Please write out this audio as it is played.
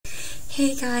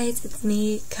Hey guys, it's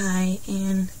me, Kai,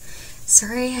 and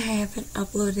sorry I haven't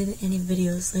uploaded any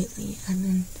videos lately. I've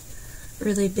been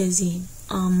really busy.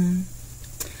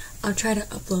 I'll try to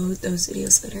upload those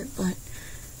videos later, but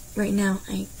right now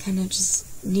I kind of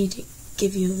just need to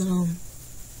give you a little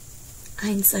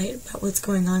hindsight about what's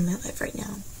going on in my life right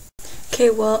now. Okay,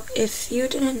 well, if you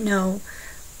didn't know,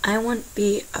 I want to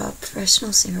be a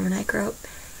professional singer when I grow up,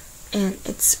 and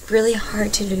it's really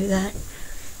hard to do that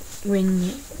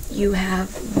when you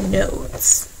have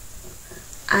notes.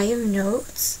 I have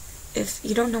notes. If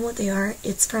you don't know what they are,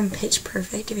 it's from Pitch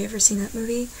Perfect. Have you ever seen that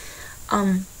movie?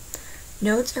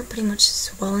 Notes are pretty much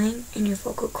swelling in your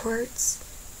vocal cords,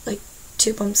 like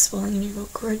 2 bumps swelling in your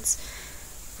vocal cords,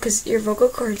 because your vocal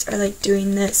cords are like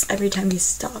doing this every time you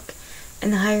talk,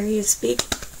 and the higher you speak,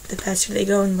 the faster they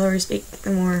go, and the lower you speak,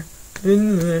 the more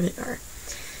they are.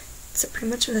 So pretty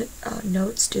much what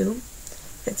notes do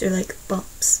is they're like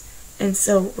bumps. And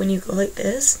so when you go like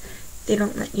this, they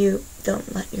don't let your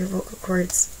vocal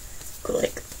cords go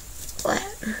like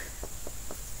flat.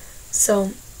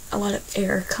 So a lot of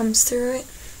air comes through it,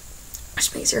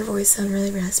 which makes your voice sound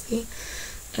really raspy.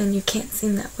 And you can't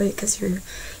sing that way because you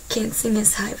can't sing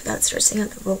as high without stressing out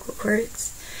the vocal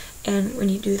cords. And when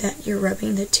you do that, you're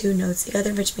rubbing the 2 notes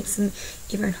together, which makes them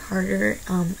even harder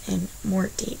and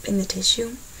more deep in the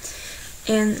tissue.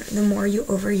 And the more you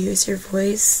overuse your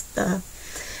voice, the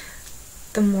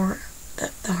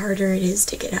harder it is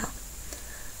to get out.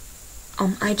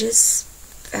 I just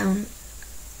found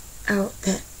out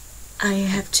that I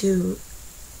have to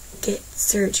get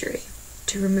surgery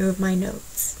to remove my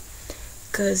notes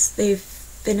because they've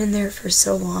been in there for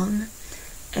so long,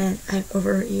 and I've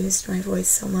overused my voice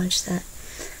so much that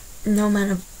no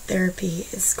amount of therapy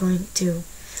is going to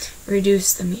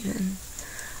reduce them even.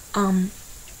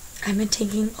 I've been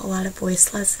taking a lot of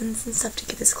voice lessons and stuff to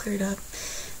get this cleared up,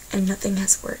 and nothing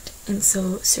has worked, and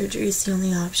so surgery is the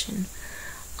only option.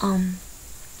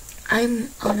 I'm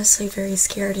honestly very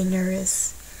scared and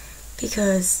nervous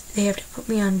because they have to put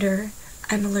me under.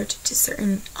 I'm allergic to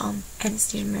certain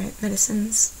anesthesia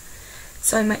medicines,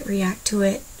 so I might react to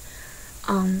it.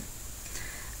 I'm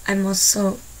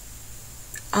also,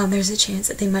 there's a chance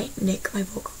that they might nick my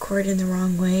vocal cord in the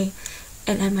wrong way,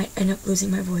 and I might end up losing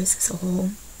my voice as a whole,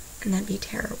 and that'd be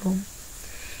terrible.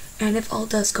 And if all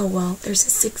does go well, there's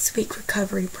a 6-week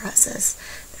recovery process.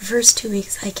 The first 2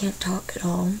 weeks I can't talk at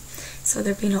all, so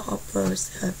there'll be no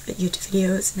uploads of YouTube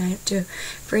videos, and I have to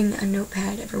bring a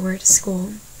notepad everywhere to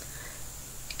school.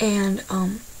 And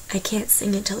I can't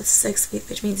sing until the 6th week,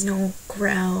 which means no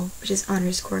growl, which is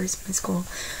honors chorus in my school.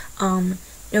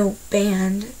 No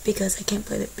band, because I can't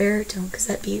play the baritone, because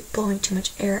that'd be blowing too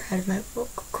much air out of my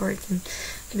vocal cords, and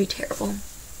it'd be terrible.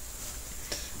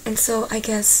 And so I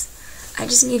guess I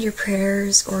just need your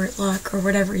prayers or luck or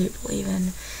whatever you believe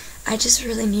in. I just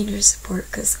really need your support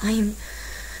because I am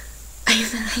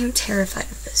terrified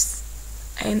of this.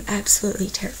 I am absolutely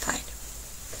terrified.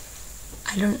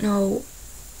 I don't know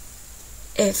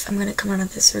if I'm going to come out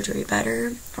of this surgery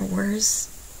better or worse.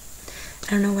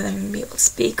 I don't know whether I'm going to be able to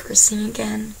speak or sing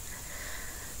again.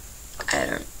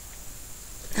 I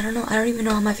don't know. I don't even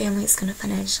know how my family is going to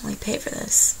financially pay for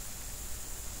this.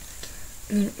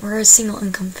 I mean, we're a single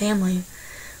income family.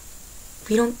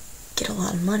 We don't get a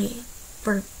lot of money.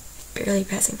 We're barely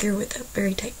passing through with a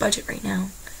very tight budget right now.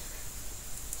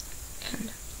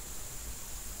 And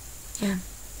yeah.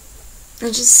 I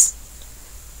just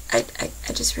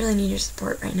really need your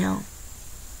support right now.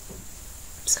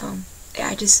 So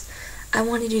yeah, I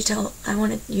wanted you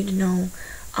to know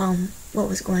what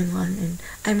was going on, and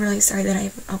I'm really sorry that I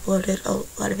haven't uploaded a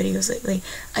lot of videos lately.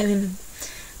 I've been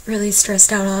really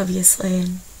stressed out, obviously,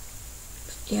 and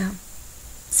yeah,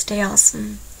 stay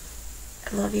awesome.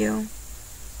 I love you.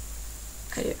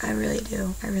 I really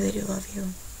do love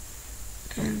you.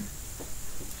 And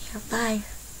yeah, bye.